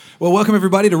Well, welcome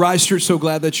everybody to Rise Church. So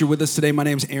glad that you're with us today. My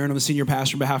name's Aaron. I'm the senior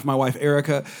pastor on behalf of my wife,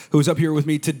 Erica, who's up here with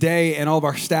me today, and all of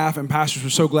our staff and pastors.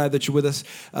 We're so glad that you're with us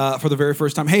for the very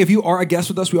first time. Hey, if you are a guest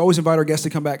with us, we always invite our guests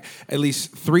to come back at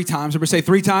least 3 times. Everybody say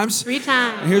 3 times? 3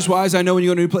 times. And here's why. Is I know when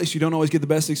you go to a new place, you don't always get the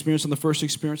best experience on the first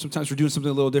experience. Sometimes we're doing something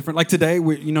a little different. Like today,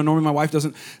 normally my wife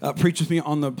doesn't preach with me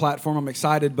on the platform. I'm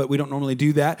excited, but we don't normally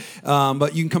do that.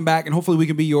 But you can come back, and hopefully we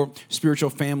can be your spiritual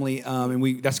family,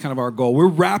 and that's kind of our goal. We're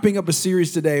wrapping up a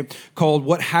series today called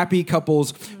What Happy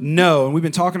Couples Know. And we've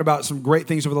been talking about some great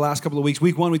things over the last couple of weeks.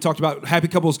 Week 1, we talked about happy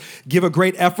couples give a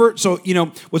great effort. So,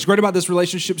 what's great about this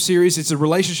relationship series, it's a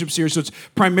relationship series, so it's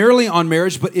primarily on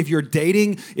marriage. But if you're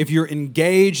dating, if you're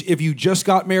engaged, if you just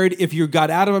got married, if you got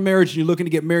out of a marriage and you're looking to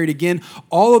get married again,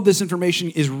 all of this information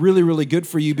is really, really good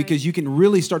for you because you can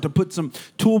really start to put some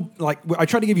I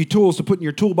try to give you tools to put in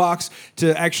your toolbox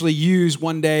to actually use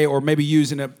one day or maybe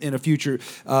use in a future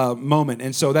moment.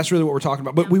 And so that's really what we're talking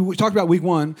about. But we talked about week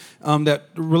 1 that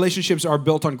relationships are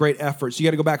built on great effort. So you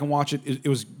got to go back and watch it. It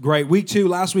was great. Week 2,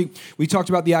 last week, we talked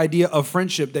about the idea of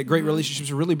friendship, that great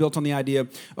relationships are really built on the idea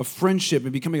of friendship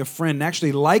and becoming a friend and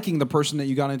actually liking the person that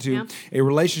you got into a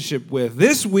relationship with.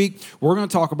 This week, we're going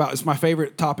to talk about, it's my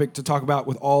favorite topic to talk about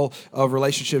with all of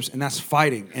relationships, and that's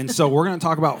fighting. And so we're going to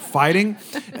talk about fighting.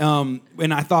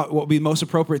 And I thought what would be the most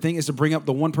appropriate thing is to bring up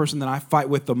the one person that I fight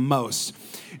with the most,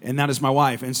 and that is my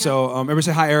wife. And so everybody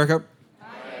say hi, Erica.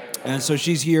 And so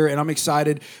she's here, and I'm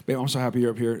excited. Babe, I'm so happy you're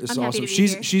up here. It's awesome.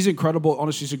 She's incredible.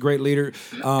 Honestly, she's a great leader,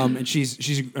 and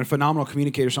she's a phenomenal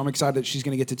communicator. So I'm excited that she's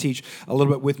going to get to teach a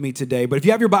little bit with me today. But if you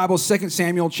have your Bibles, 2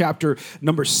 Samuel chapter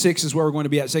number 6 is where we're going to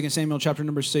be at. 2 Samuel chapter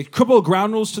number 6. Couple of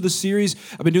ground rules to the series.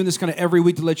 I've been doing this kind of every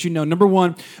week to let you know. Number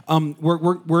 1,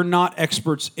 we're not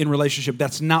experts in relationship.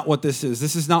 That's not what this is.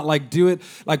 This is not like do it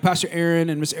like Pastor Aaron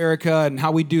and Miss Erica and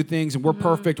how we do things, and we're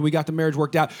perfect. We got the marriage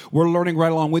worked out. We're learning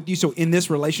right along with you. So in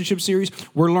this relationship series,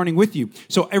 we're learning with you.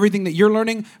 So everything that you're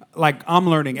learning, like I'm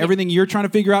learning. Everything you're trying to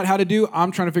figure out how to do,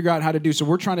 I'm trying to figure out how to do. So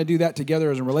we're trying to do that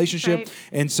together as a relationship. Right.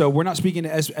 And so we're not speaking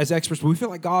as experts, but we feel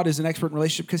like God is an expert in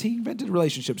relationship because he invented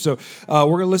relationships. So we're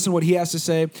going to listen to what he has to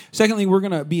say. Secondly, we're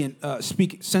going to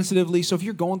speak sensitively. So if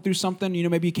you're going through something,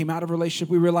 maybe you came out of a relationship,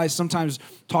 we realize sometimes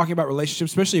talking about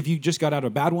relationships, especially if you just got out of a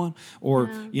bad one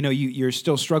or, you're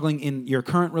still struggling in your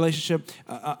current relationship,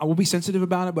 I will be sensitive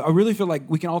about it. But I really feel like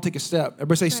we can all take a step.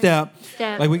 Everybody say step.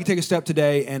 Like we can take a step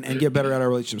today and get better at our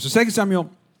relationship. So 2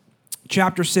 Samuel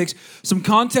chapter 6, some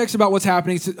context about what's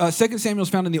happening. 2 Samuel is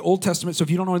found in the Old Testament. So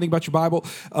if you don't know anything about your Bible,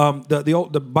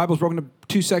 the Bible is broken into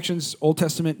 2 sections, Old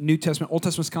Testament, New Testament. Old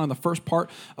Testament is kind of the first part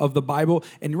of the Bible.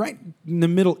 And right in the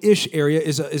middle-ish area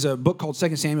is a book called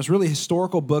 2 Samuel. It's really a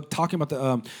historical book talking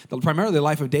about primarily the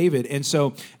life of David. And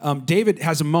so David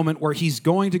has a moment where he's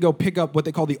going to go pick up what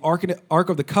they call the Ark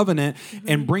of the Covenant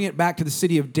and bring it back to the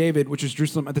city of David, which was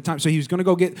Jerusalem at the time. So he was going to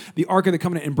go get the Ark of the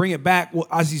Covenant and bring it back. Well,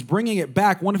 as he's bringing it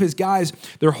back, one of his guys,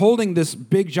 they're holding this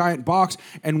big giant box,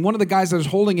 and one of the guys that is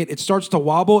holding it, it starts to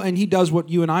wobble, and he does what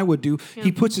you and I would do. Yeah.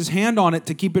 He puts his hand on it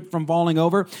to keep it from falling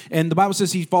over, and the Bible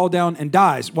says he falls down and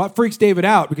dies. Well, it freaks David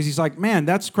out because he's like, man,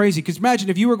 that's crazy. Because imagine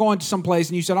if you were going to some place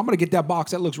and you said, I'm going to get that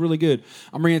box. That looks really good.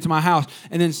 I'm bringing it to my house.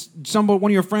 And then one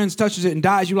of your friends touches it and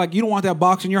dies. You're like, you don't want that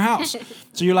box in your house.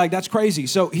 So you're like, that's crazy.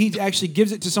 So he actually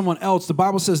gives it to someone else. The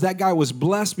Bible says that guy was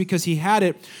blessed because he had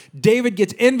it. David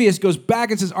gets envious, goes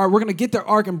back and says, all right, we're going to get the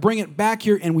ark and bring it back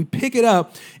here. And we pick it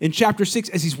up in chapter 6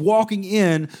 as he's walking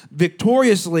in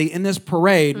victoriously in this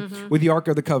parade with the Ark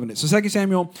of the Covenant. So 2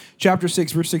 Samuel chapter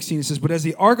 6, verse 16, it says, but as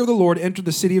the Ark of the Lord entered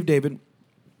the city of David,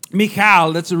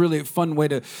 Michal, that's a really fun way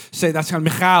to say that's kind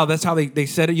of Michal. That's how they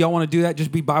said it. Y'all want to do that?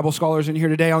 Just be Bible scholars in here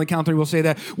today. On the count of 3, we'll say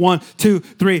that. 1, 2,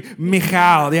 3,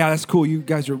 Michal. Yeah, that's cool. You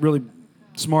guys are really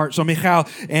smart. So Michal,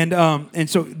 and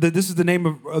so this is the name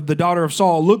of the daughter of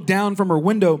Saul, looked down from her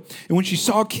window, and when she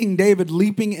saw King David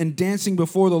leaping and dancing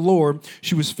before the Lord,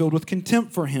 she was filled with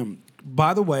contempt for him.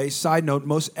 By the way, side note,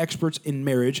 most experts in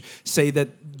marriage say that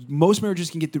most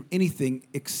marriages can get through anything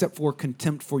except for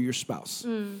contempt for your spouse.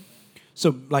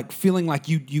 So like feeling like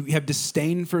you have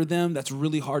disdain for them, that's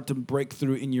really hard to break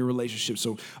through in your relationship.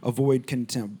 So avoid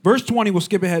contempt. Verse 20, we'll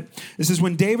skip ahead. This is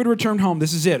when David returned home.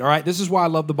 This is it, all right? This is why I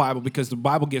love the Bible, because the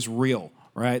Bible gets real,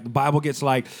 right? The Bible gets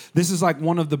this is like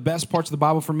one of the best parts of the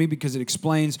Bible for me because it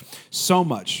explains so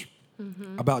much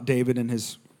about David and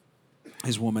his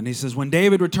woman. He says, when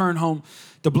David returned home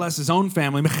to bless his own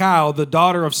family, Michal, the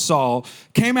daughter of Saul,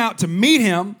 came out to meet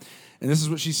him. And this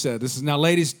is what she said. This is, now,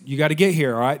 ladies, you got to get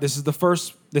here, all right? This is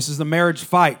the marriage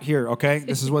fight here, okay?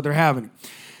 This is what they're having.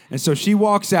 And so she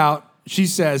walks out. She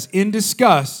says, in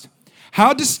disgust,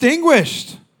 how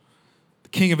distinguished the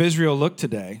king of Israel looked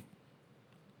today.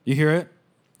 You hear it?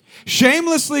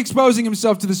 shamelessly exposing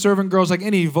himself to the servant girls like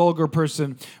any vulgar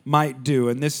person might do.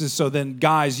 And this is so then,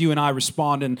 guys, you and I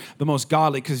respond in the most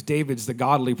godly, because David's the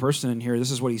godly person in here.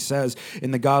 This is what he says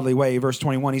in the godly way. Verse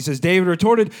 21, he says, David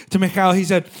retorted to Michal, he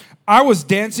said, I was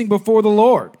dancing before the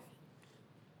Lord,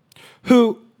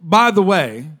 who, by the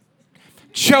way,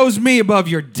 chose me above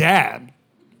your dad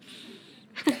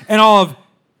and all of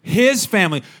his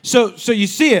family. So you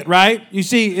see it, right? You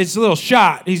see, it's a little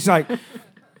shot. He's like,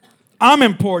 I'm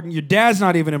important. Your dad's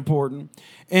not even important.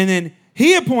 And then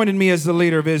he appointed me as the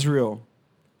leader of Israel,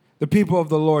 the people of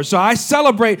the Lord. So I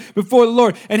celebrate before the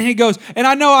Lord. And he goes, and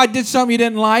I know I did something you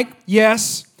didn't like.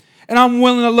 Yes. And I'm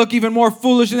willing to look even more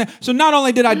foolish than that. So not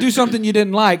only did I do something you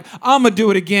didn't like, I'm going to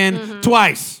do it again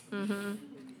twice.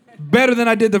 Better than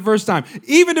I did the first time.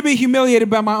 Even to be humiliated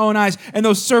by my own eyes. And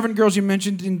those servant girls you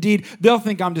mentioned, indeed, they'll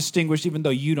think I'm distinguished even though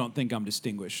you don't think I'm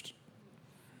distinguished.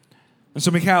 And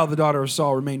so Michal, the daughter of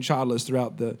Saul, remained childless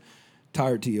throughout the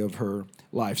entirety of her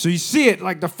life. So you see it,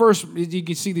 like the first, you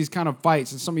can see these kind of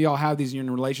fights, and some of y'all have these in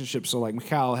your relationships. So like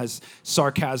Michal has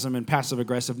sarcasm and passive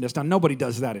aggressiveness. Now, nobody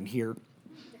does that in here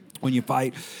when you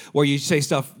fight, where you say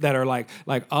stuff that are like,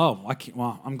 oh,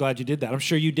 well, I'm glad you did that. I'm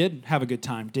sure you did have a good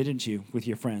time, didn't you, with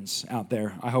your friends out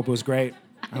there? I hope it was great.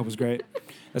 I hope it was great.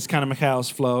 That's kind of Michal's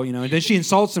flow, you know. And then she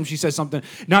insults him. She says something.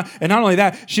 Not only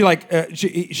that,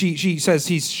 she says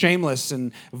he's shameless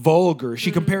and vulgar.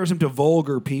 She compares him to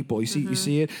vulgar people. You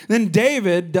see it. Then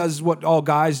David does what all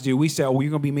guys do. We say, "Oh,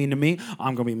 you're gonna be mean to me.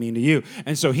 I'm gonna be mean to you."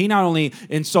 And so he not only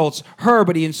insults her,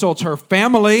 but he insults her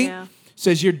family. Yeah.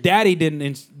 Says your daddy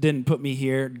didn't put me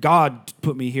here. God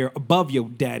put me here above your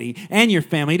daddy and your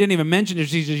family. He didn't even mention it.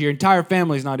 He says your entire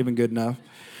family is not even good enough.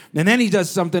 And then he does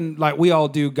something like we all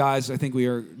do, guys. I think we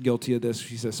are guilty of this.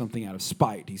 He says something out of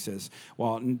spite. He says,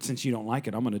 well, since you don't like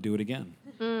it, I'm going to do it again.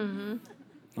 I'm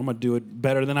going to do it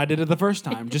better than I did it the first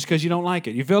time just because you don't like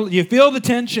it. You feel the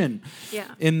tension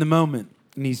in the moment.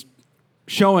 And he's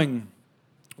showing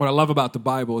what I love about the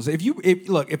Bible is if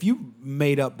you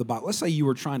made up the Bible, let's say you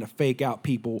were trying to fake out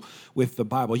people with the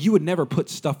Bible, you would never put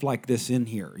stuff like this in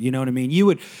here. You know what I mean? You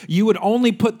would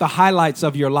only put the highlights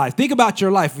of your life. Think about your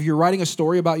life. If you're writing a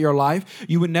story about your life,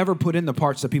 you would never put in the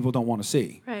parts that people don't want to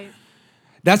see. Right.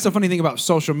 That's the funny thing about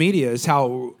social media is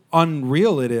how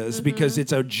unreal it is because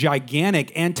it's a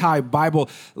gigantic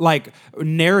anti-Bible like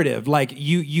narrative. Like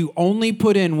you only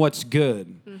put in what's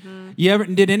good.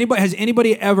 Has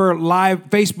anybody ever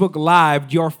Facebook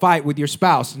lived your fight with your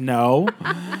spouse? No.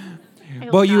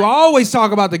 But you always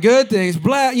talk about the good things.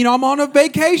 I'm on a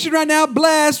vacation right now,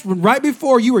 blessed. Right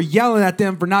before you were yelling at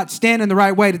them for not standing the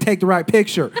right way to take the right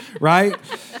picture, right?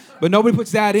 But nobody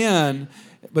puts that in.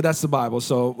 But that's the Bible.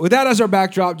 So with that as our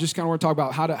backdrop, just kind of want to talk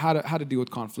about how to deal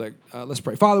with conflict. Let's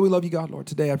pray. Father, we love you, God, Lord.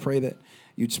 Today I pray that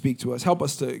you'd speak to us. Help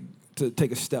us to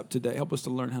take a step today. Help us to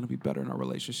learn how to be better in our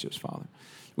relationships, Father.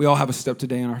 We all have a step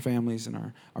today in our families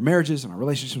and our marriages and our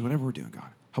relationships, whatever we're doing, God.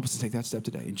 Help us to take that step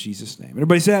today in Jesus' name.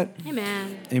 Everybody said?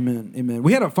 Amen. Amen. Amen.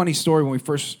 We had a funny story when we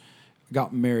first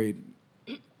got married.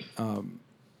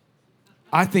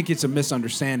 I think it's a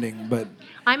misunderstanding, but...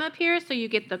 I'm up here so you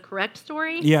get the correct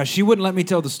story. Yeah, she wouldn't let me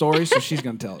tell the story, so she's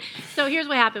going to tell it. So here's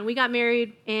what happened. We got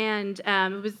married, and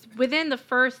it was within the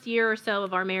first year or so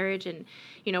of our marriage, and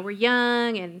we're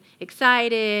young and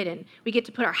excited, and we get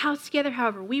to put our house together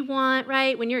however we want,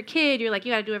 right? When you're a kid, you're like,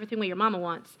 you got to do everything the way your mama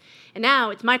wants. And now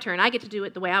it's my turn. I get to do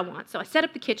it the way I want. So I set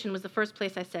up the kitchen was the first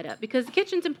place I set up because the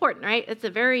kitchen's important, right? It's a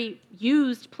very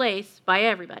used place by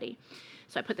everybody.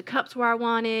 So I put the cups where I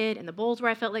wanted and the bowls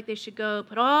where I felt like they should go,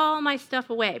 put all my stuff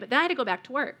away. But then I had to go back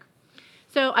to work.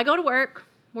 So I go to work,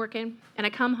 working, and I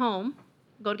come home,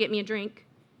 go to get me a drink,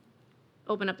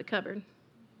 open up the cupboard,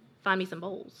 find me some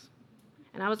bowls.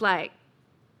 And I was like,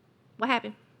 what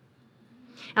happened?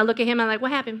 I look at him, I'm like,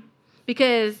 what happened?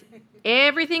 Because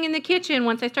everything in the kitchen,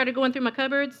 once I started going through my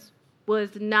cupboards,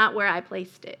 was not where I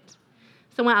placed it.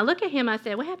 So when I look at him, I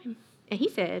said, what happened? And he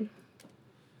said...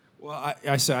 Well,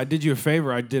 I said, I did you a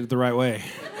favor. I did it the right way.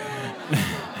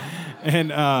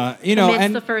 And,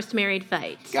 Amidst the first married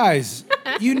fight. Guys,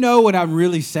 you know what I'm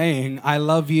really saying. I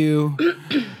love you.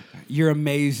 You're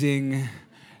amazing.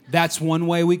 That's one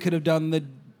way we could have done the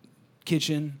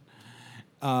kitchen.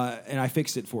 And I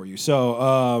fixed it for you.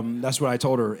 So that's what I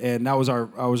told her, and that was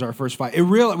our first fight.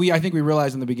 I think we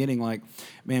realized in the beginning, like,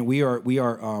 man, we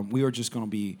are just going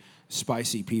to be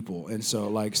spicy people. And so,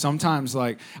 like, sometimes,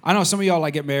 like, I know some of y'all,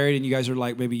 like, get married and you guys are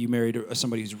like, maybe you married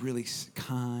somebody who's really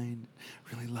kind,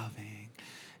 really loving.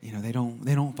 They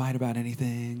don't fight about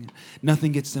anything.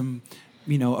 Nothing gets them,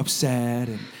 upset.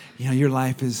 And, your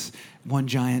life is one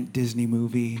giant Disney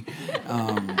movie.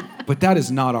 But that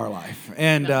is not our life.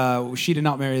 And she did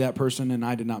not marry that person, and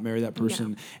I did not marry that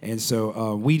person. Yeah. And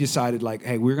so we decided, like,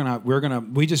 hey,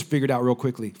 we just figured out real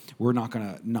quickly, we're not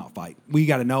gonna not fight. We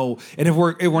got to know. And if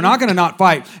we're not gonna not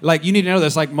fight, like, you need to know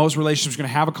this. Like, most relationships are gonna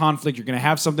have a conflict. You're gonna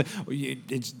have something.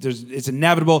 It's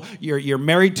inevitable. You're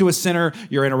married to a sinner.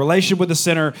 You're in a relationship with a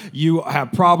sinner. You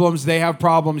have problems. They have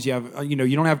problems. You have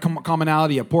you don't have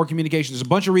commonality. You have poor communication. There's a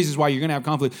bunch of reasons why you're gonna have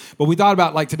conflict. But we thought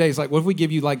about, like, today, it's like, what if we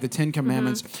give you like the 10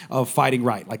 commandments of fighting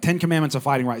right, like 10 commandments of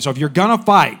fighting right. So if you're gonna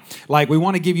fight, like, we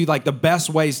want to give you like the best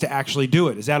ways to actually do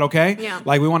it. Is that okay? Yeah.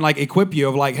 Like, we want to like equip you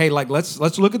of like, hey, like, let's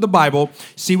look at the Bible,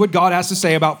 see what God has to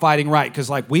say about fighting right, because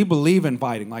like we believe in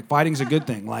fighting. Like, fighting's a good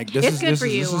thing. Like, this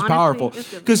is powerful.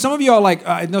 Because some of you are like,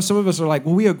 I know some of us are like,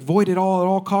 well, we avoid it all at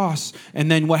all costs, and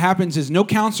then what happens is no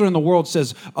counselor in the world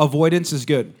says avoidance is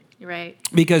good. Right.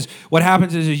 Because what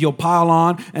happens is you'll pile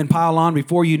on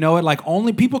before you know it. Like,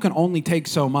 people can only take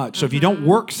so much. So if you don't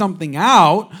work something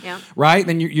out, right,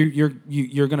 then you're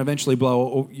going to eventually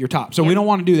blow your top. So we don't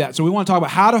want to do that. So we want to talk about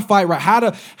how to fight right, how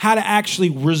to actually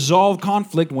resolve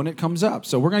conflict when it comes up.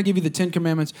 So we're going to give you the 10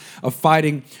 commandments of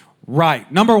fighting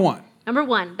right. Number one,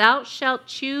 thou shalt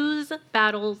choose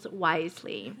battles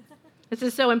wisely. This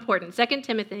is so important. 2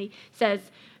 Timothy says,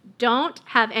 don't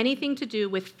have anything to do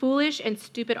with foolish and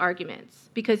stupid arguments,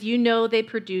 because you know they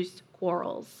produce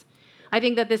quarrels. I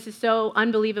think that this is so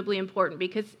unbelievably important,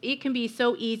 because it can be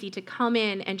so easy to come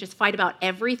in and just fight about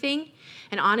everything.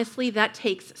 And honestly, that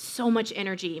takes so much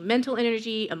energy, mental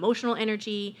energy, emotional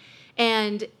energy,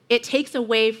 and it takes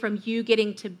away from you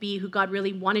getting to be who God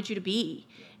really wanted you to be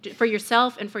for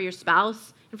yourself and for your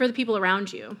spouse and for the people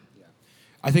around you.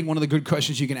 I think one of the good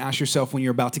questions you can ask yourself when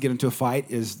you're about to get into a fight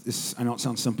is this. I know it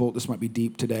sounds simple. This might be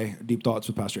deep today, deep thoughts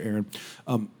with Pastor Aaron.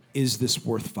 Is this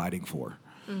worth fighting for?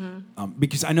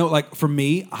 Because I know, like, for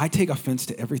me, I take offense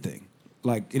to everything.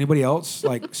 Like, anybody else,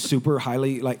 like, super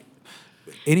highly, like,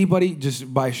 anybody,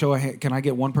 just by show of hand, can I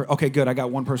get one person? Okay, good. I got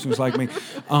one person who's like me.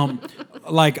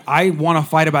 Like, I want to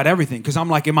fight about everything because I'm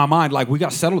like, in my mind, like, we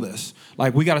got to settle this.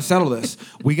 Like, we got to settle this.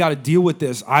 We got to deal with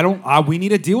this. We need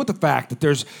to deal with the fact that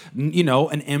there's,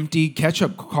 an empty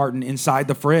ketchup carton inside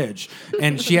the fridge,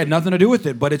 and she had nothing to do with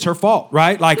it, but it's her fault,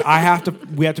 right? Like,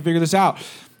 we have to figure this out.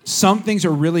 Some things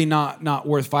are really not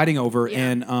worth fighting over,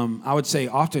 and I would say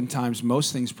oftentimes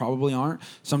most things probably aren't.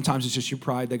 Sometimes it's just your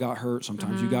pride that got hurt.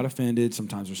 Sometimes you got offended.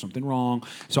 Sometimes there's something wrong.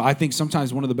 So I think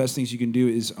sometimes one of the best things you can do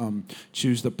is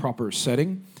choose the proper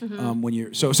setting when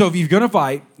you're. So if you're gonna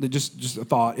fight, just a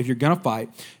thought. If you're gonna fight,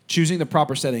 choosing the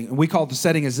proper setting, and we call it the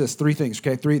setting is this: 3 things.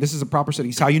 Okay, 3. This is a proper setting.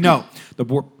 It's how you know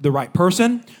the right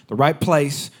person, the right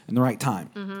place, and the right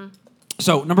time.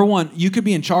 So number one, you could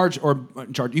be in charge. You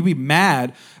could be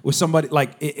mad with somebody,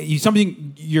 like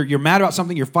you're mad about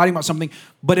something, you're fighting about something,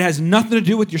 but it has nothing to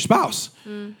do with your spouse.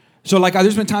 So like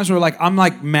there's been times where like I'm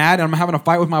like mad and I'm having a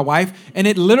fight with my wife, and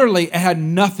it had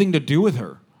nothing to do with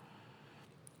her.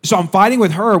 So I'm fighting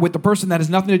with her, with the person that has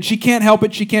nothing to do. She can't help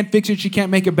it. She can't fix it. She can't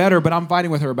make it better, but I'm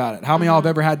fighting with her about it. How many of y'all have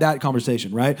ever had that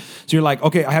conversation, right? So you're like,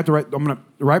 okay, I'm the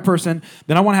right person.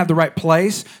 Then I want to have the right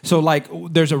place. So like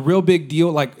there's a real big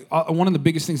deal. Like one of the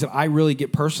biggest things that I really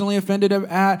get personally offended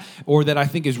at, or that I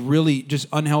think is really just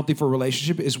unhealthy for a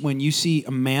relationship, is when you see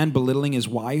a man belittling his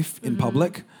wife in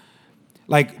public.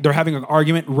 Like they're having an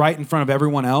argument right in front of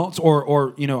everyone else,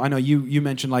 or I know you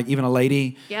mentioned like even a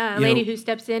lady. Yeah, a lady who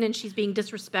steps in and she's being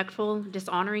disrespectful,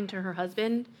 dishonoring to her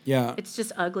husband. Yeah, it's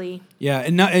just ugly. Yeah,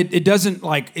 and it doesn't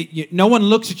no one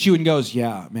looks at you and goes,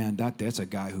 "Yeah, man, that's a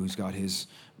guy who's got his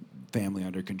family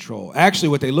under control." Actually,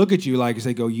 what they look at you like is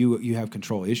they go, you have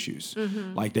control issues.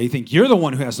 Like they think you're the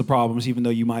one who has the problems, even though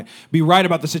you might be right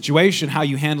about the situation. How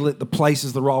you handle it, the place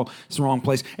is the wrong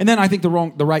place. And then I think the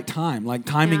right time. Like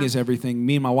timing is everything.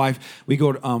 Me and my wife, we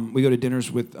go to dinners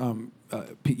with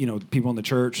people in the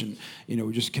church, and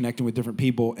we're just connecting with different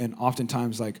people, and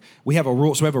oftentimes like we have a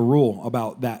rule. So we have a rule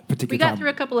about that particular time. We got through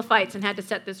a couple of fights and had to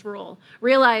set this rule,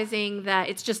 realizing that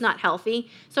it's just not healthy.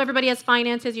 So everybody has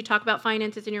finances. You talk about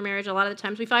finances in your marriage. A lot of the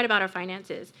times we fight about our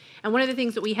finances. And one of the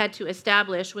things that we had to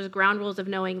establish was ground rules of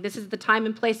knowing this is the time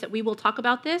and place that we will talk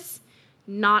about this,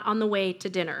 not on the way to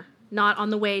dinner, not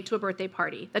on the way to a birthday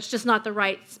party. That's just not the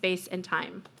right space and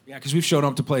time. Yeah, because we've shown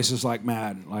up to places like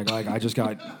mad. Like I just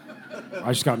got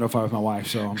into a fight with my wife,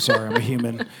 so I'm sorry, I'm a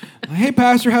human. Hey,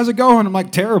 Pastor, how's it going? I'm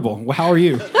like, terrible. Well, how are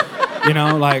you?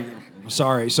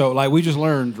 Sorry. So, like, we just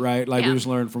learned, right? Like, we just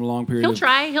learned from a long period.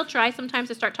 He'll try sometimes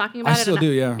to start talking about it. I still do,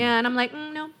 yeah. Yeah, and I'm like,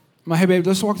 no. I'm like, hey, babe,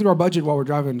 let's walk through our budget while we're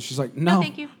driving. She's like, no,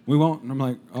 thank you. We won't. And I'm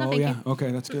like, oh, yeah,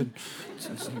 okay, that's good.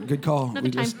 It's a good call.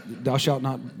 Thou shalt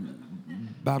not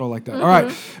battle like that. All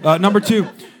right, number 2.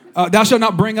 Thou shalt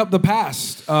not bring up the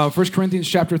past. 1 Corinthians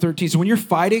chapter 13. So when you're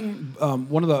fighting,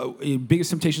 one of the biggest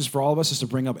temptations for all of us is to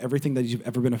bring up everything that you've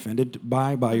ever been offended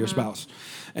by your spouse.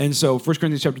 And so 1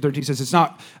 Corinthians chapter 13 says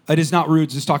it is not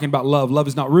rude. It's talking about love. Love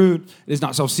is not rude. It is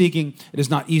not self-seeking. It is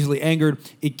not easily angered.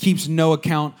 It keeps no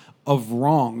account of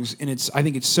wrongs. And I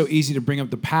think it's so easy to bring up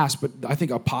the past, but I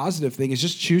think a positive thing is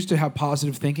just choose to have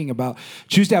positive thinking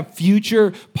choose to have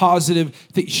future positive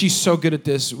She's so good at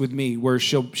this with me, where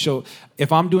she'll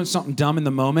if I'm doing something dumb in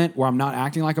the moment where I'm not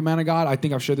acting like a man of God, I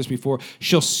think I've shared this before,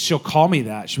 she'll call me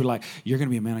that. She'll be like, you're going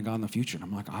to be a man of God in the future. And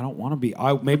I'm like, I don't want to be.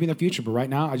 Maybe in the future, but right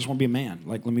now I just want to be a man.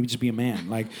 Like, let me just be a man.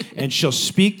 Like, and she'll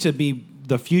speak to me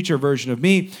the future version of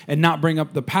me and not bring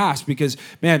up the past, because,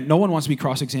 man, no one wants to be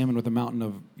cross-examined with a mountain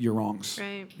of your wrongs.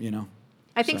 Right.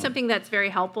 I think something that's very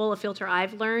helpful, a filter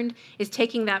I've learned, is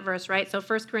taking that verse, right? So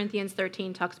 1 Corinthians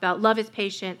 13 talks about love is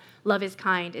patient, love is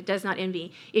kind, it does not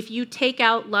envy. If you take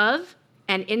out love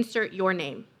and insert your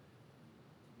name,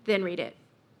 then read it.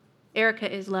 Erica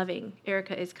is loving.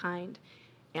 Erica is kind.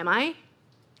 Am I?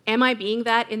 Am I being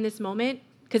that in this moment?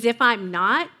 Because if I'm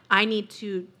not, I need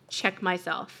to check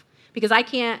myself. Because I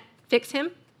can't fix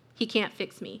him. He can't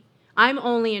fix me. I'm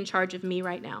only in charge of me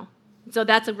right now. So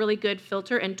that's a really good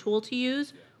filter and tool to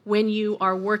use when you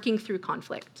are working through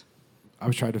conflict. I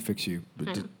was trying to fix you,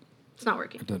 but it's not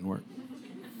working. It doesn't work.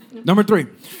 Number 3,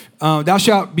 thou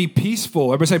shalt be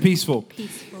peaceful. Everybody say peaceful.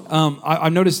 Peaceful.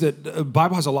 I've noticed that the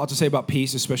Bible has a lot to say about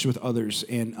peace, especially with others.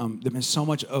 And so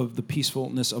much of the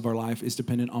peacefulness of our life is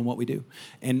dependent on what we do.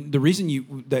 And the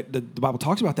reason that the Bible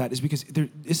talks about that is because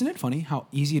isn't it funny how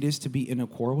easy it is to be in a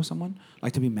quarrel with someone,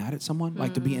 like to be mad at someone,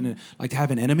 like to be to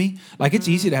have an enemy. Like, it's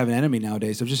easy to have an enemy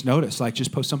nowadays. I've just noticed, like,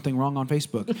 just post something wrong on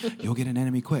Facebook, you'll get an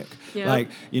enemy quick. Yeah.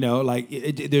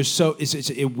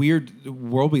 It's a weird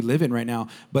world we live in right now.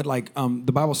 But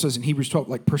the Bible says in Hebrews 12,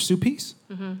 like, pursue peace,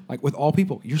 like with all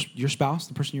people. Your spouse,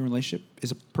 the person in your relationship, is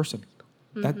a person.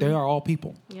 That they are all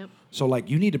people. Yep. So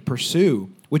you need to pursue,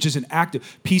 which is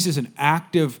peace is an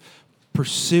active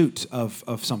pursuit of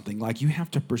something. Like, you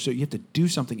have to pursue, you have to do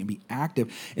something and be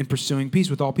active in pursuing peace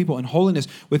with all people, and holiness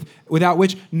without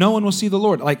which no one will see the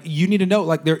Lord. Like, you need to know,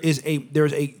 like,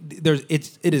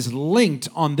 it is linked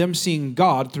on them seeing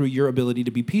God through your ability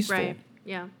to be peaceful. Right.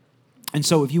 Yeah. And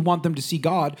so if you want them to see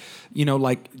God,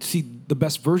 see the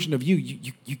best version of you,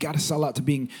 you got to sell out to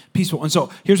being peaceful. And so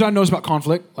here's what I notice about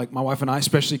conflict, like my wife and I,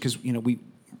 especially because,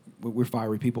 we're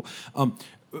fiery people.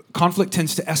 Conflict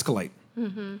tends to escalate.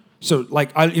 Mm-hmm. So,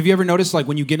 have you ever noticed,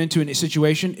 when you get into a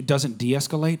situation, it doesn't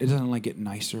de-escalate? It doesn't, get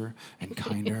nicer and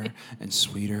kinder and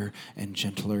sweeter and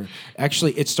gentler.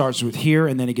 Actually, it starts with here,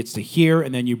 and then it gets to here,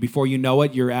 and then before you know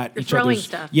it, you're at each other's...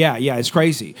 stuff. Yeah, it's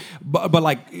crazy.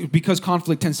 But because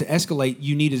conflict tends to escalate,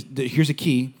 you need here's a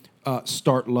key,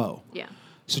 start low. Yeah.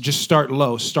 So just start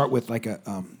low. Start with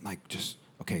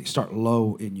start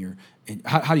low in your...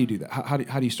 How do you do that? How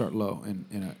do you start low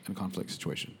in a conflict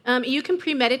situation? You can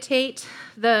premeditate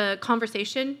the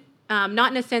conversation,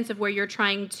 not in a sense of where you're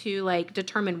trying to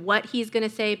determine what he's going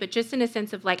to say, but just in a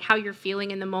sense of how you're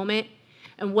feeling in the moment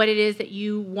and what it is that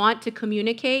you want to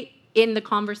communicate in the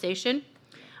conversation.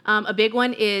 A big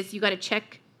one is you got to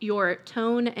check your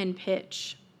tone and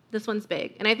pitch. This one's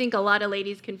big. And I think a lot of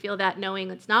ladies can feel that, knowing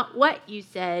it's not what you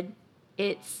said,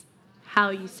 it's how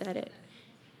you said it.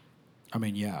 I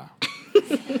mean, yeah.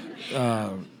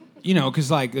 Because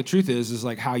the truth is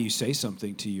how you say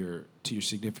something to your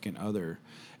significant other,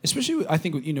 especially I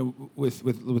think with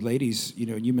ladies.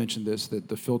 You mentioned this, that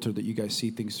the filter that you guys see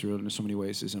things through in so many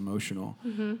ways is emotional,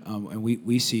 and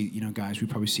we see guys, we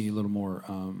probably see a little more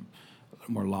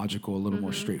logical, a little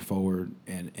more straightforward,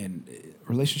 and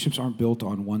relationships aren't built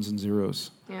on ones and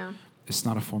zeros. Yeah, it's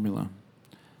not a formula,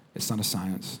 it's not a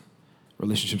science.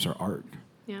 Relationships are art.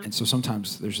 Yeah. And so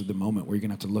sometimes there's the moment where you're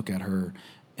going to have to look at her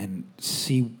and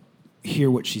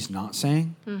hear what she's not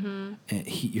saying, and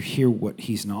you hear what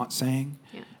he's not saying.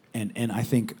 Yeah. And I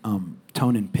think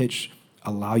tone and pitch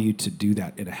allow you to do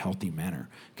that in a healthy manner.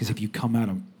 Because if you come at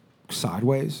them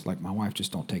sideways, like my wife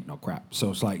just don't take no crap.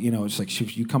 So it's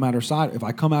if you come at her side, if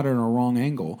I come at her in a wrong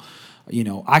angle,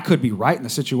 I could be right in the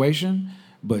situation,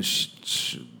 but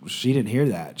she didn't hear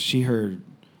that. She heard,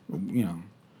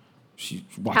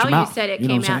 how you said it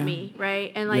came at me,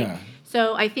 right? And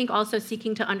so I think also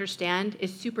seeking to understand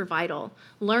is super vital.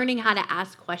 Learning how to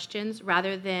ask questions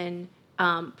rather than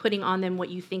putting on them what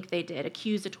you think they did.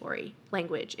 Accusatory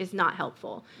language is not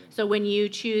helpful. So when you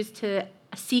choose to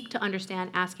seek to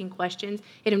understand, asking questions,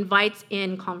 it invites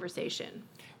in conversation.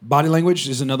 Body language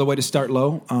is another way to start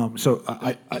low. So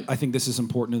I think this is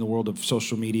important in the world of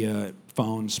social media,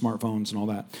 phones, smartphones, and all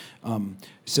that.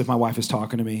 So if my wife is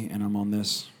talking to me and I'm on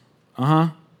this...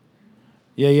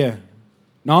 Yeah, yeah.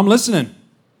 No, I'm listening.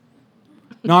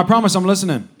 No, I promise I'm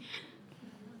listening.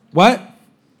 What?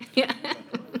 Yeah.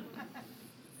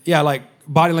 Yeah, like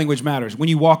body language matters. When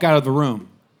you walk out of the room,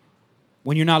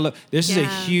 when you're not, this is a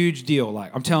Yeah. huge deal.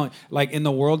 Like I'm telling, like in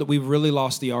the world that we've really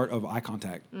lost the art of eye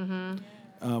contact.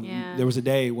 Yeah. There was a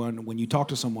day when you talk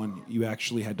to someone, you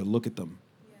actually had to look at them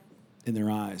in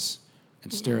their eyes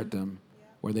and stare at them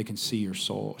where they can see your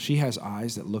soul. She has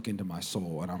eyes that look into my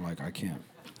soul, and I'm like, I can't.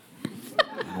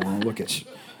 I don't want to look at you.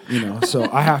 So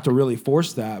I have to really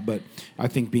force that, but I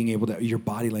think being able to, your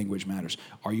body language matters.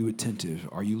 Are you attentive?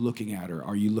 Are you looking at her?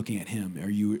 Are you looking at him?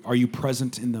 Are you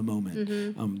present in the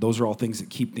moment? Those are all things that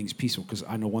keep things peaceful, because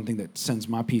I know one thing that sends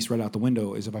my peace right out the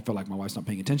window is if I feel like my wife's not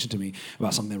paying attention to me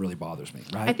about something that really bothers me,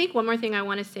 right? I think one more thing I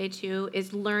want to say too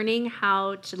is learning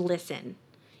how to listen.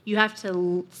 You have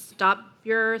to stop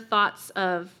your thoughts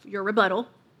of your rebuttal.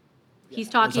 He's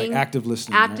talking. It's like active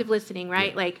listening. Active right? listening,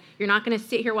 right? Yeah. Like you're not going to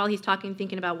sit here while he's talking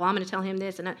thinking about, well, I'm going to tell him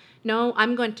this and that. No,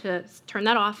 I'm going to turn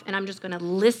that off and I'm just going to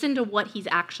listen to what he's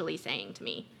actually saying to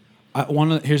me.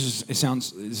 It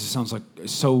sounds like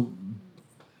so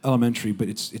elementary, but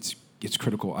it's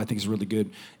critical. I think it's really good.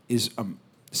 Is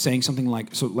saying something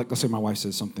like, so like, let's say my wife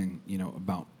says something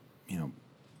about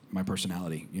my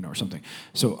personality, or something.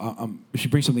 So if she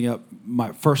brings something up,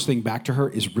 my first thing back to her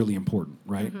is really important,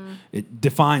 right? It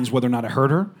defines whether or not I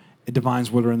hurt her. It defines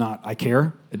whether or not I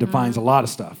care. It defines a lot of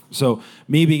stuff. So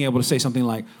me being able to say something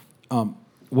like,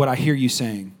 what I hear you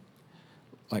saying,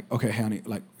 like, okay, honey,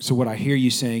 like, so what I hear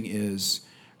you saying is,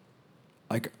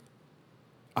 like,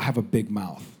 I have a big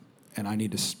mouth and I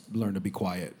need to learn to be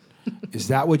quiet. Is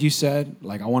that what you said?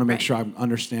 Like, I want to make sure I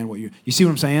understand what you see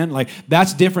what I'm saying? Like,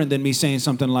 that's different than me saying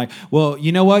something like, well,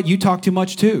 you know what? You talk too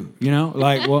much too,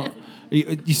 Like, well,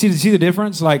 you see the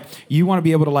difference? Like, you want to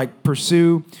be able to, like,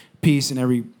 pursue peace in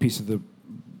every piece of the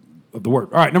word.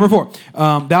 All right, number 4.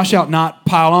 Thou shalt not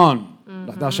pile on.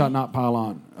 Thou shalt not pile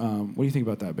on. What do you think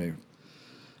about that, babe?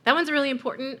 That one's really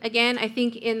important. Again, I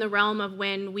think in the realm of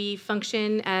when we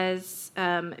function as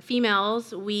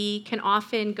females, we can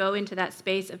often go into that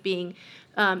space of being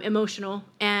emotional,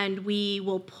 and we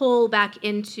will pull back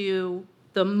into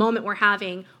the moment we're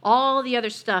having all the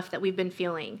other stuff that we've been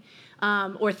feeling,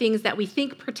 or things that we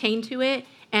think pertain to it,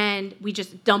 and we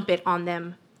just dump it on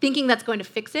them, thinking that's going to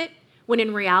fix it, when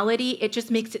in reality, it just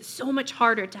makes it so much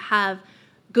harder to have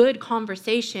good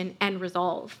conversation and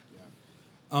resolve.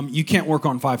 You can't work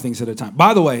on 5 things at a time.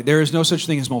 By the way, there is no such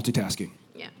thing as multitasking.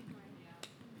 Yeah.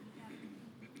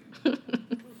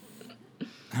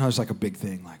 I know it's like a big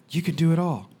thing. Like, you can do it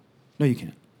all. No, you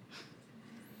can't.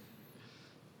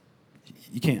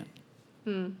 You can't.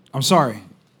 I'm sorry.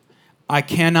 I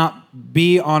cannot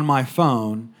be on my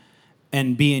phone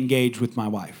and be engaged with my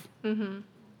wife. You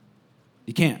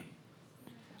can't.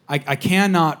 I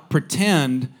cannot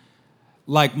pretend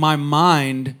like my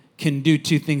mind can do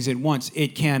 2 things at once. It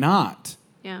cannot.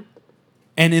 Yeah.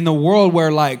 And in the world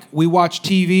where, like, we watch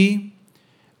TV,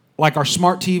 like our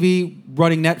smart TV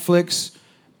running Netflix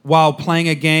while playing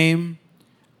a game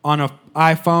on an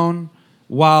iPhone,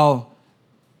 while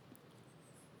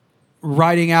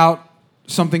writing out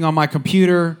something on my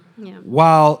computer,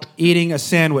 while eating a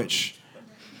sandwich.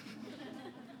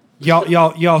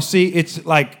 Y'all see, it's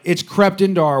like, it's crept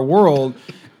into our world.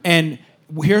 And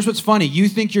here's what's funny. You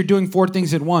think you're doing 4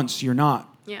 things at once. You're not.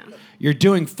 Yeah. You're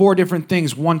doing 4 different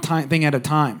things, one thing at a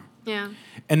time. Yeah.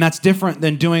 And that's different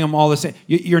than doing them all the same.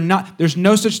 You're not, there's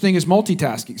no such thing as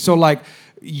multitasking. So, like,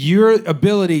 your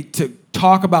ability to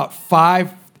talk about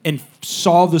 5 and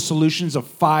solve the solutions of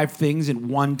 5 things at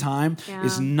one time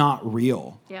is not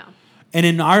real. Yeah. And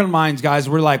in our minds, guys,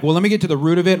 we're like, well, let me get to the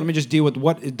root of it. Let me just deal with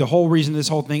what the whole reason this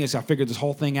whole thing is. I figured this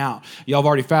whole thing out. Y'all have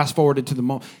already fast forwarded to the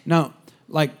moment. No,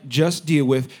 like, just deal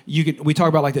with, we talk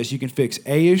about like this, you can fix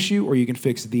a issue or you can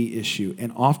fix the issue.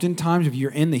 And oftentimes, if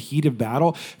you're in the heat of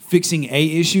battle, fixing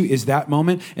a issue is that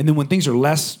moment. And then when things are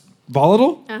less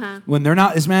volatile, when they're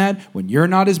not as mad, when you're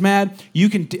not as mad, you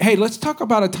can, hey, let's talk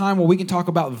about a time where we can talk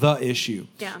about the issue.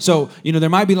 Yeah. So, there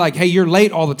might be like, hey, you're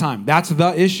late all the time. That's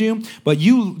the issue. But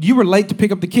you were late to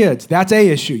pick up the kids. That's a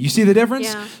issue. You see the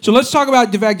difference? Yeah. So let's talk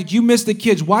about the fact that you missed the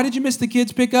kids. Why did you miss the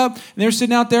kids pick up? And they're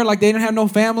sitting out there like they didn't have no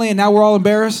family and now we're all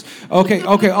embarrassed. Okay,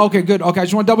 good. Okay, I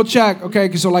just want to double check.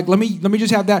 Okay, so like, let me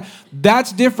just have that.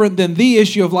 That's different than the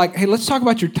issue of like, hey, let's talk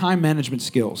about your time management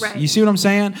skills. Right. You see what I'm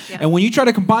saying? Yeah. And when you try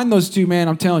to combine those 2, man,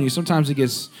 I'm telling you, sometimes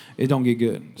it don't get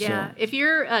good. Yeah. So. If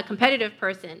you're a competitive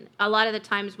person, a lot of the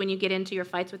times when you get into your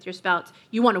fights with your spouse,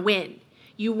 you want to win.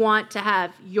 You want to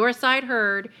have your side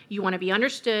heard, you want to be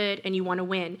understood, and you want to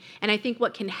win. And I think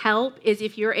what can help is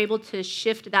if you're able to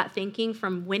shift that thinking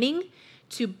from winning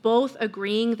to both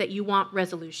agreeing that you want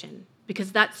resolution. because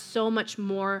that's so much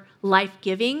more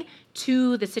life-giving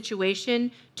to the situation,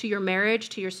 to your marriage,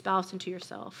 to your spouse, and to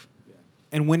yourself.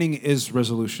 And winning is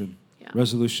resolution. Yeah.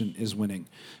 Resolution is winning.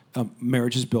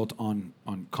 Marriage is built on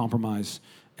compromise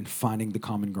and finding the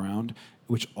common ground,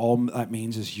 which all that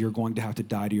means is you're going to have to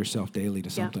die to yourself daily to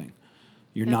something.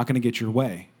 You're not going to get your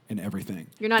way in everything.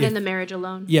 You're not in the marriage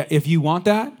alone. Yeah, if you want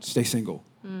that, stay single.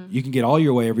 You can get all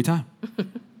your way every time.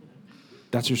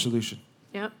 That's your solution.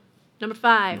 Yep. Number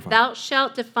 5, thou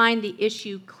shalt define the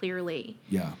issue clearly.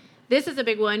 Yeah. This is a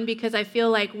big one because I feel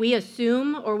like we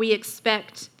assume or we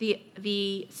expect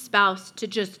the spouse to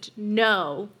just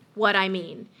know what I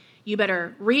mean. You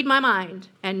better read my mind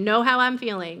and know how I'm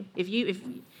feeling.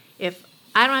 If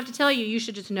I don't have to tell you, you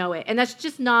should just know it. And that's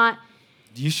just not.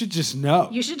 You should just know.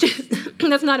 You should just.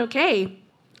 That's not okay.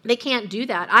 They can't do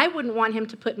that. I wouldn't want him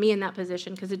to put me in that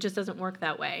position because it just doesn't work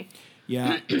that way.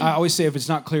 Yeah, I always say if it's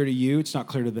not clear to you, it's not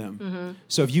clear to them. Mm-hmm.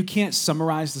 So if you can't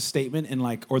summarize the statement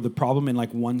or the problem in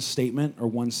one statement or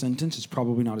one sentence, it's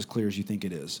probably not as clear as you think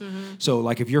it is. Mm-hmm. So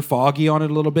if you're foggy on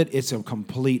it a little bit, it's a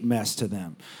complete mess to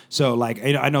them. So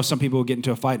I know some people get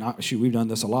into a fight. And we've done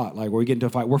this a lot. Where we get into a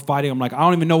fight, we're fighting. I'm like, I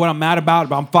don't even know what I'm mad about,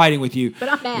 but I'm fighting with you. But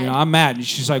I'm mad. I'm mad. And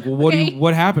she's like, well, Okay.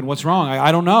 what happened? What's wrong?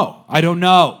 I don't know. I don't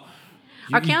know.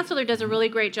 Our counselor does a really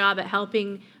great job at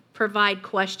helping provide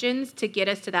questions to get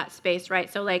us to that space,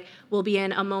 right? So we'll be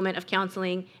in a moment of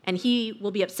counseling and he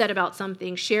will be upset about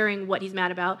something, sharing what he's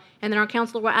mad about. And then our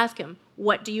counselor will ask him,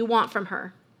 what do you want from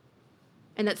her?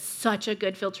 And that's such a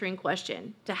good filtering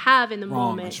question to have in the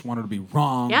Wrong. moment. I just want her to be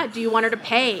wrong. Yeah, do you want her to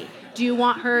pay? Do you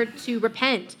want her to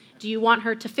repent? Do you want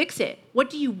her to fix it? What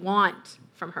do you want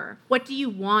from her? What do you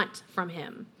want from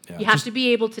him? Yeah, you have to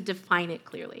be able to define it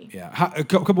clearly. Yeah, a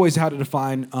couple ways how to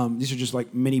define. These are just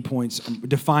mini points.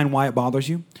 Define why it bothers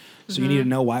you. So you need to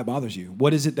know why it bothers you.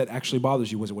 What is it that actually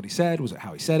bothers you? Was it what he said? Was it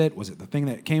how he said it? Was it the thing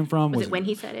that it came from? Was it when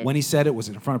he said it? When he said it? Was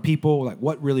it in front of people?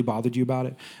 What really bothered you about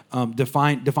it?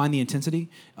 Define the intensity.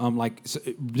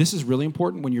 This is really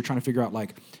important when you're trying to figure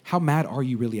out how mad are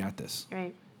you really at this?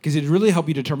 Right. Because it really help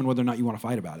you determine whether or not you want to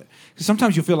fight about it. Because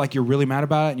sometimes you'll feel like you're really mad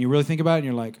about it and you really think about it and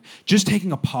you're like, just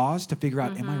taking a pause to figure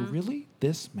out, am I really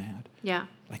this mad? Yeah.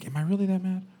 Am I really that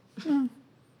mad?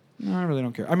 No, I really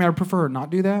don't care. I mean, I prefer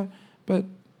not do that, but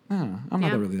I don't know. I'm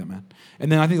not really that mad.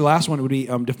 And then I think the last one would be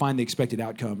define the expected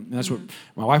outcome. And that's what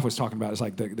my wife was talking about. It's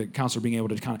the counselor being able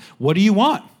to kind of, what do you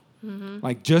want?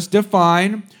 Just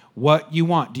define what you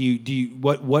want.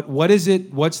 What is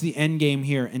it? What's the end game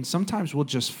here? And sometimes we'll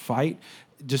just fight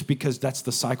just because that's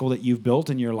the cycle that you've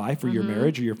built in your life or your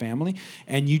marriage or your family,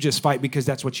 and you just fight because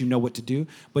that's what you know what to do.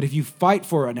 But if you fight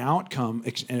for an outcome,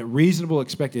 a reasonable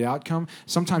expected outcome,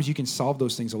 sometimes you can solve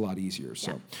those things a lot easier.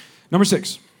 So, number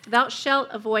 6. Thou shalt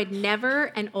avoid never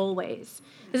and always.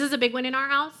 This is a big one in our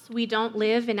house. We don't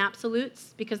live in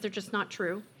absolutes because they're just not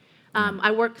true. I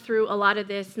work through a lot of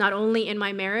this, not only in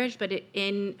my marriage, but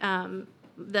in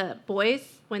the boys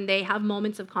when they have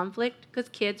moments of conflict, because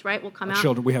kids, right, will come out.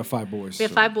 Children, we have 5 boys. We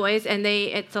have 5 boys, and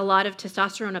it's a lot of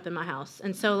testosterone up in my house.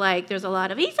 And so, there's a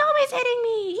lot of, he's always hitting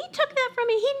me. He took that from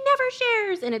me. He never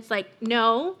shares. And it's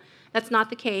no, that's not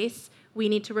the case. We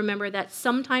need to remember that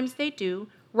sometimes they do.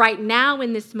 Right now,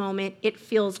 in this moment, it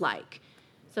feels like.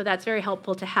 So that's very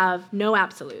helpful to have no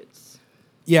absolutes.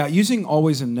 Yeah, using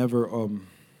always and never,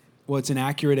 it's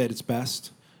inaccurate at its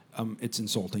best. It's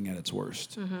insulting at its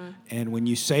worst. And when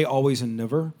you say always and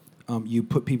never, you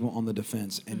put people on the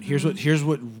defense. And here's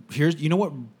you know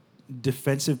what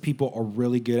defensive people are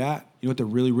really good at? You know what they're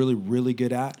really, really, really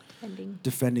good at?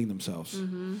 Defending themselves.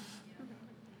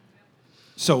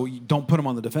 So you don't put them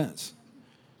on the defense.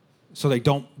 So they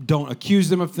don't accuse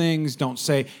them of things, don't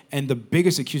say, and the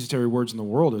biggest accusatory words in the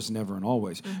world is never and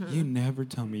always. You never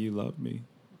tell me you love me.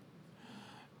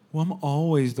 Well, I'm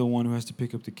always the one who has to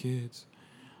pick up the kids.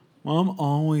 Well, I'm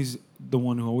always the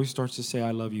one who always starts to say I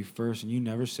love you first, and you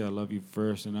never say I love you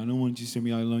first, and I don't want you to say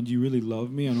me I love you. Do you really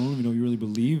love me? I don't even know you really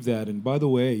believe that. And by the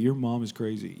way, your mom is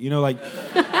crazy.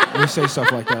 We say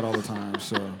stuff like that all the time.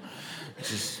 So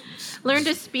learn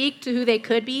to speak to who they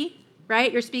could be,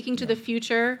 right? You're speaking to the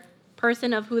future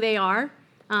person of who they are.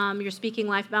 You're speaking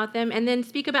life about them, and then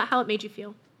speak about how it made you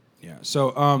feel. Yeah. So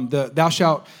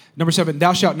number 7,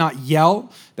 thou shalt not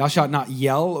yell. Thou shalt not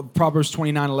yell. Proverbs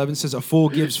 29:11 says, a fool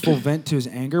gives full vent to his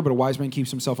anger, but a wise man keeps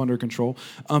himself under control.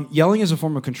 Yelling is a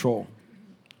form of control.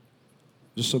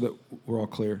 Just so that we're all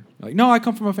clear. No, I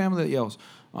come from a family that yells.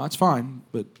 Well, that's fine,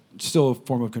 but it's still a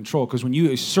form of control. Because when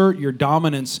you assert your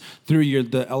dominance through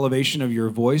the elevation of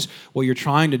your voice, what you're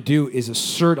trying to do is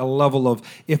assert a level of,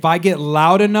 if I get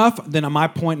loud enough, then my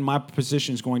point and my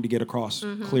position is going to get across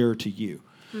clearer to you.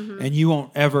 And you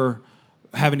won't ever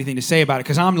have anything to say about it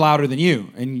because I'm louder than you,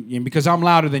 and because I'm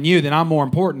louder than you, then I'm more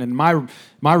important, and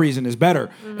my reason is better.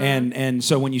 And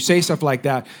so when you say stuff like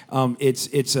that,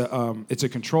 it's a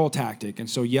control tactic. And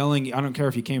so yelling, I don't care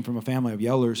if you came from a family of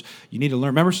yellers, you need to learn.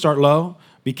 Remember, start low.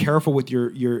 Be careful with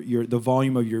the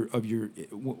volume of your.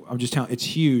 I'm just telling. It's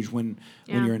huge when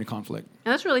you're in a conflict.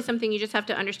 And that's really something you just have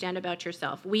to understand about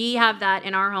yourself. We have that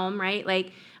in our home, right?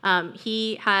 Like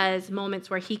he has moments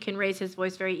where he can raise his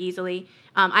voice very easily.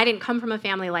 I didn't come from a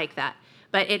family like that,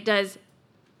 but it does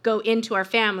go into our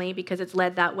family because it's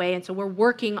led that way, and so we're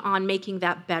working on making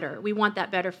that better. We want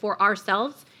that better for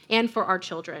ourselves and for our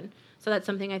children. So that's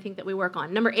something I think that we work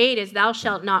on. Number 8 is thou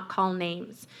shalt not call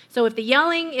names. So if the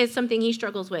yelling is something he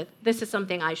struggles with, this is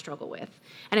something I struggle with.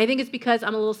 And I think it's because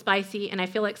I'm a little spicy and I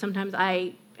feel like sometimes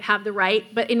I have the right,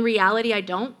 but in reality I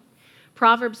don't.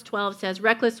 Proverbs 12 says,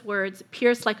 reckless words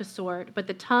pierce like a sword, but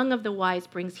the tongue of the wise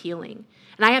brings healing.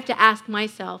 And I have to ask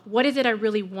myself, what is it I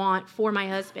really want for my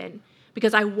husband?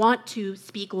 Because I want to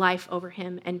speak life over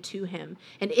him and to him.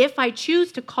 And if I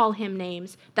choose to call him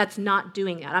names, that's not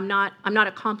doing that. I'm not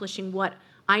accomplishing what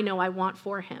I know I want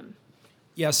for him.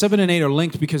 Yeah, 7 and 8 are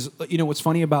linked because, what's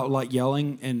funny about like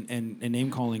yelling and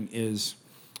name calling is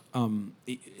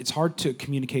it's hard to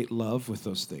communicate love with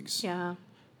those things. Yeah.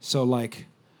 So like,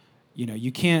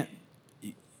 you can't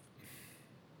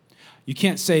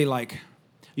say like,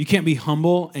 you can't be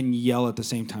humble and yell at the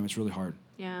same time. It's really hard.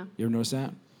 Yeah. You ever notice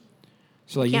that?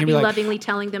 So like, you can't be lovingly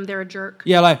telling them they're a jerk.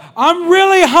 Yeah, like, I'm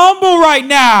really humble right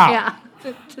now. Yeah,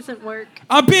 it doesn't work.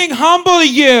 I'm being humble to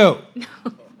you.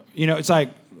 No. It's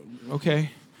like,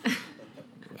 okay.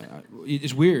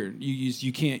 It's weird.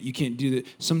 You can't do that.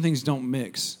 Some things don't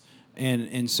mix.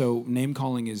 And so name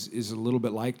calling is a little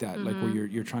bit like that, like where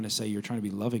you're trying to say you're trying to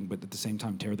be loving, but at the same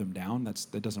time tear them down.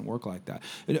 That doesn't work like that.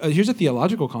 Here's a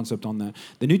theological concept on that.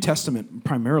 The New Testament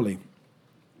primarily,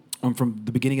 from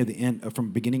the beginning of the end,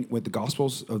 from beginning with the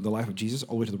Gospels of the life of Jesus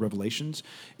all the way to the Revelations,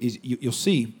 is you'll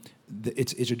see that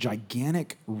it's a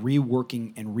gigantic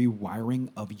reworking and rewiring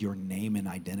of your name and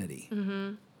identity.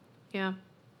 Mm-hmm. Yeah.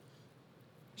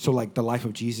 So like the life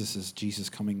of Jesus is Jesus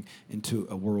coming into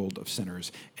a world of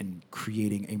sinners and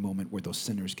creating a moment where those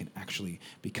sinners can actually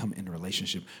become in a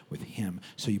relationship with him.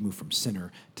 So you move from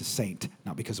sinner to saint,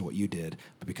 not because of what you did,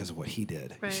 but because of what he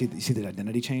did. Right. You see that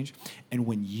identity change? And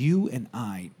when you and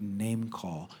I name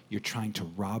call, you're trying to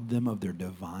rob them of their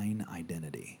divine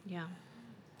identity. Yeah.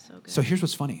 So good. So here's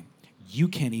what's funny. You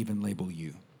can't even label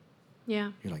you.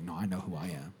 Yeah. You're like, no, I know who I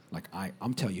am. Like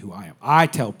I'm telling you who I am. I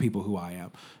tell people who I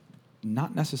am.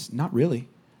 Not really.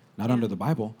 Not under the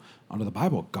Bible. Under the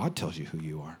Bible, God tells you who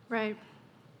you are. Right.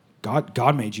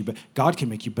 God made you, but God can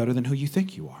make you better than who you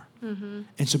think you are. Mm-hmm.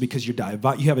 And so because you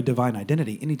have a divine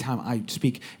identity, anytime I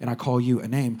speak and I call you a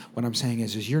name, what I'm saying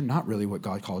is you're not really what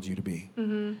God called you to be.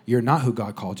 Mm-hmm. You're not who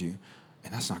God called you,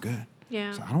 and that's not good.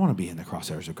 Yeah. So I don't want to be in the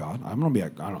crosshairs of God.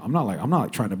 I'm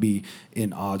not trying to be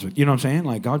in odds with, you know what I'm saying?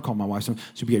 Like God called my wife.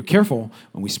 So be careful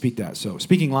when we speak that. So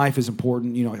speaking life is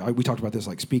important. We talked about this,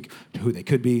 like speak to who they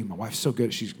could be. My wife's so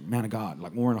good. She's a man of God.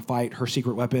 Like when we're in a fight, her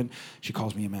secret weapon, she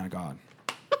calls me a man of God.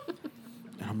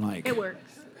 And I'm like. It works.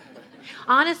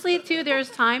 Honestly, too, there's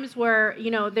times where,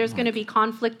 there's going to be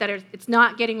conflict it's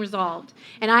not getting resolved.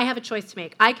 And I have a choice to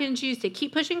make. I can choose to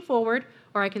keep pushing forward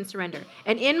or I can surrender.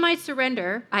 And in my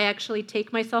surrender, I actually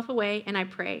take myself away and I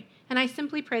pray. And I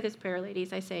simply pray this prayer,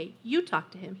 ladies. I say, you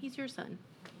talk to him. He's your son.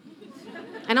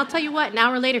 And I'll tell you what, an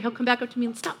hour later, he'll come back up to me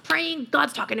and stop praying.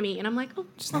 God's talking to me. And I'm like, oh.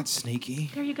 Isn't that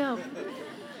sneaky? There you go.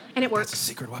 And it works. That's a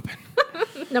secret weapon.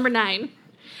 Number 9,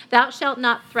 thou shalt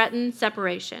not threaten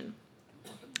separation.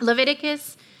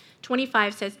 Leviticus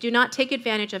 25 says, do not take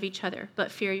advantage of each other, but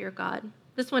fear your God.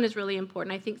 This one is really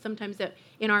important. I think sometimes that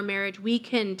in our marriage, we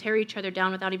can tear each other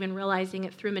down without even realizing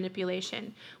it through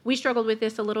manipulation. We struggled with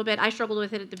this a little bit. I struggled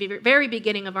with it at the very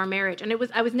beginning of our marriage. And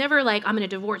I was never like, I'm going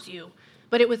to divorce you.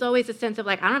 But it was always a sense of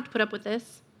like, I don't have to put up with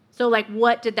this. So like,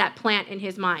 what did that plant in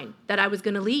his mind? That I was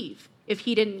going to leave if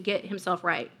he didn't get himself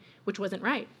right, which wasn't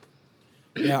right.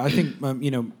 Yeah, I think,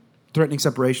 threatening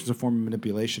separation is a form of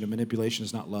manipulation, and manipulation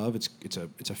is not love. It's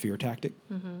a fear tactic,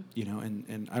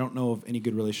 and I don't know of any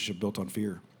good relationship built on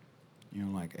fear.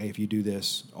 Like, hey, if you do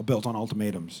this, or built on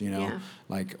ultimatums,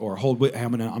 like, or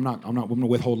I'm gonna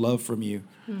withhold love from you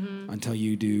until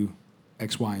you do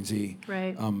X, Y, and Z.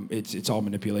 Right. It's all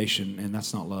manipulation, and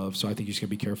that's not love. So I think you just gotta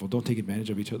be careful. Don't take advantage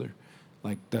of each other.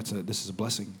 Like this is a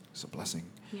blessing. It's a blessing.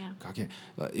 Yeah. God can't.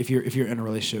 If you're in a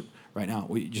relationship right now,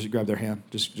 just grab their hand.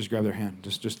 Just grab their hand.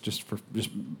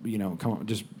 Come on.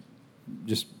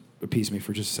 Just appease me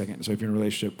for just a second. So if you're in a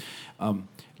relationship,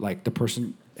 like the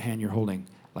person hand you're holding,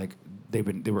 like they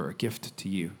were a gift to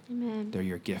you. Amen. They're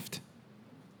your gift.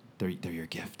 they're your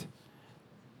gift.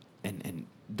 And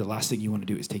the last thing you want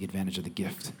to do is take advantage of the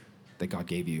gift that God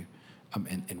gave you.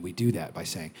 And we do that by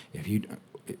saying, if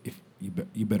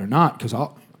you better not, because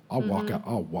I'll walk out.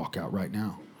 I'll walk out right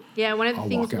now. Yeah, one of the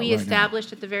things we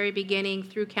established at the very beginning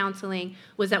through counseling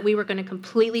was that we were going to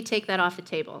completely take that off the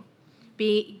table.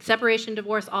 Separation,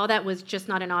 divorce, all that was just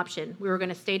not an option. We were going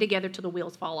to stay together till the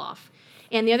wheels fall off.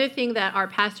 And the other thing that our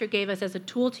pastor gave us as a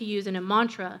tool to use in a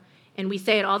mantra, and we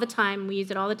say it all the time, we use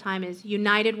it all the time, is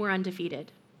united, we're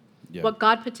undefeated. Yeah. What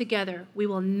God put together, we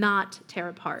will not tear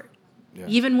apart. Yeah.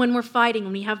 Even when we're fighting,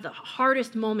 when we have the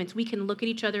hardest moments, we can look at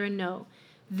each other and know,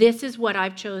 this is what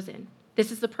I've chosen. This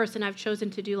is the person I've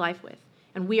chosen to do life with.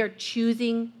 And we are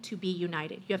choosing to be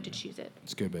united. You have to choose it.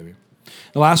 That's good, baby.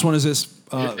 The last one is this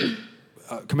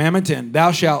commandment 10.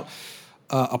 Thou shalt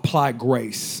apply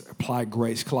grace. Apply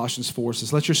grace. Colossians 4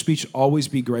 says, let your speech always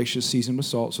be gracious, seasoned with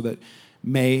salt, so that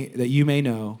you may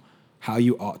know how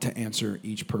you ought to answer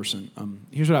each person.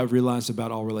 Here's what I've realized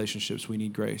about all relationships. We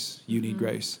need grace. You need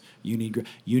grace. You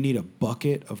need a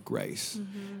bucket of grace.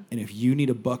 And if you need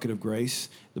a bucket of grace,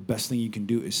 the best thing you can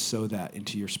do is sow that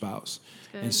into your spouse.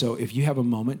 And so if you have a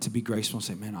moment to be graceful and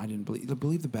say, man, I didn't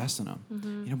believe the best in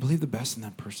them. Believe the best in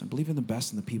that person. Believe in the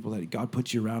best in the people that God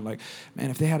puts you around. Like, man,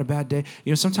 if they had a bad day,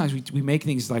 sometimes we make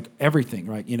things like everything,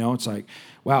 right? It's like,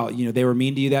 wow, they were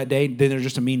mean to you that day, then they're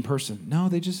just a mean person. No,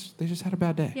 they just had a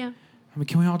bad day. Yeah. I mean,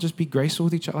 can we all just be graceful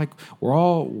with each other? Like, we're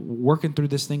all working through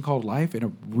this thing called life in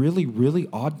a really, really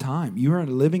odd time. You are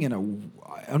living in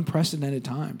unprecedented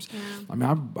times. Yeah. I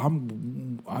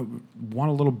mean, I want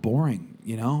a little boring,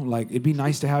 Like, it'd be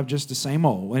nice to have just the same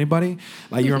old. Anybody?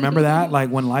 Like, you remember that? Like,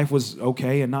 when life was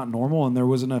okay and not normal and there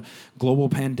wasn't a global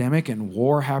pandemic and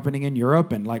war happening in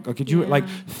Europe and, like, could you,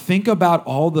 think about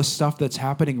all the stuff that's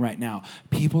happening right now.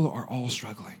 People are all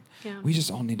struggling. Yeah. We just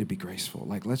all need to be graceful.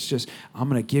 Like, I'm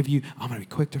going to be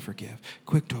quick to forgive,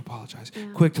 quick to apologize,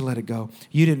 quick to let it go.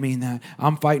 You didn't mean that.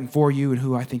 I'm fighting for you and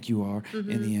who I think you are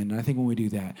in the end. And I think when we do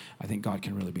that, I think God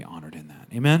can really be honored in that.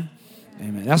 Amen?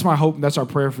 Amen. That's my hope. That's our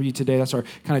prayer for you today. That's our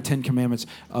kind of 10 commandments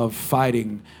of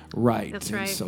fighting right. That's right. So